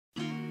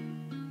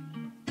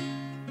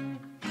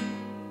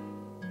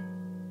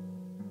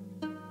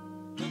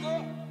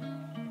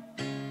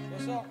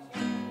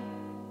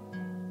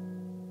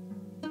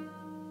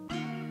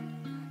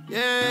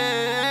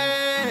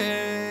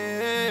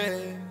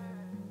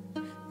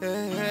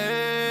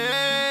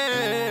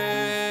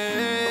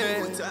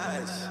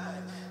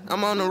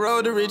I'm on the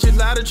road to riches,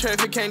 lot of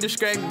traffic can't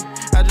distract me.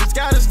 I just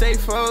gotta stay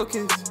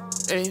focused.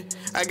 Ay,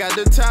 I got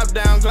the top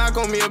down, Glock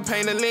on me, a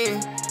paint a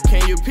lean.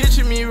 Can you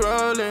picture me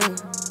rolling?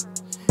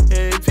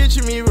 Hey,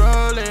 picture me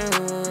rolling.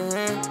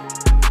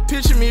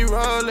 Picture me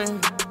rolling.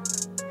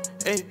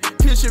 Hey,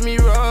 picture me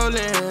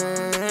rolling.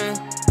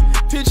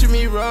 Picture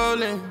me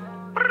rolling.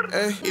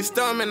 Ay, it's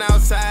storming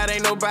outside,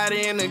 ain't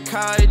nobody in the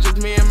car, it's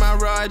just me and my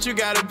rod. You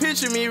gotta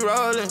picture me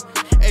rolling.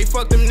 Hey,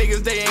 fuck them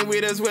niggas, they ain't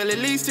with us, well at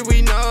least if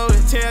we know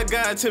it. Tell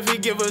God to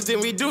forgive us,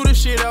 then we do the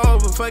shit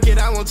over. Fuck it,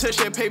 I won't touch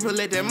that paper,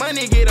 let that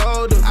money get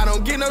older. I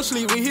don't get no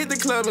sleep, we hit the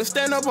club and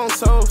stand up on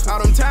sofa.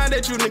 All them time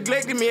that you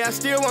neglected me, I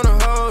still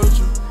wanna hold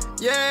you.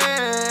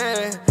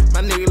 Yeah,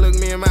 my nigga look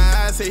me in my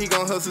eyes, say he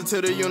gon' hustle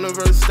till the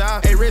universe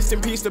stop. Hey, rest in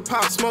peace to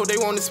Pop Smoke, they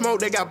wanted smoke,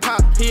 they got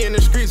pop. He in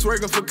the streets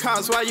working for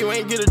cops, why you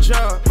ain't get a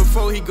job?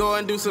 Before he go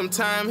and do some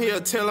time,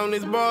 he'll tell on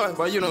his boys.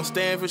 Why you don't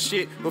stand for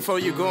shit? Before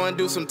you go and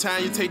do some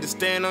time, you take the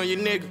stand on your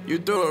nigga. You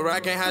threw a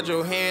rock and hide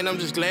your hand, I'm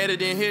just glad it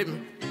didn't hit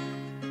me.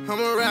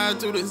 I'ma ride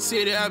through the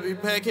city, I'll be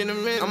back in a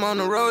minute. I'm on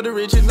the road to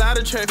riches, lot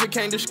of traffic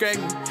can't distract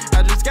me.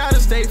 I just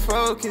gotta stay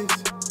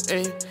focused.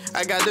 Ay,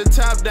 I got the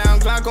top down,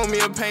 Glock on me,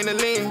 a paint a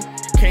lean.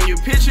 Can you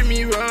picture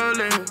me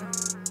rolling?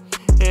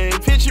 Hey,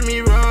 picture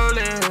me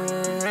rolling.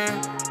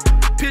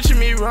 Picture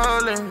me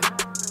rolling.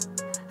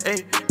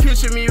 Hey,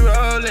 picture me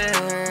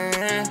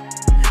rolling.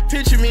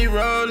 Picture me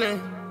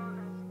rolling.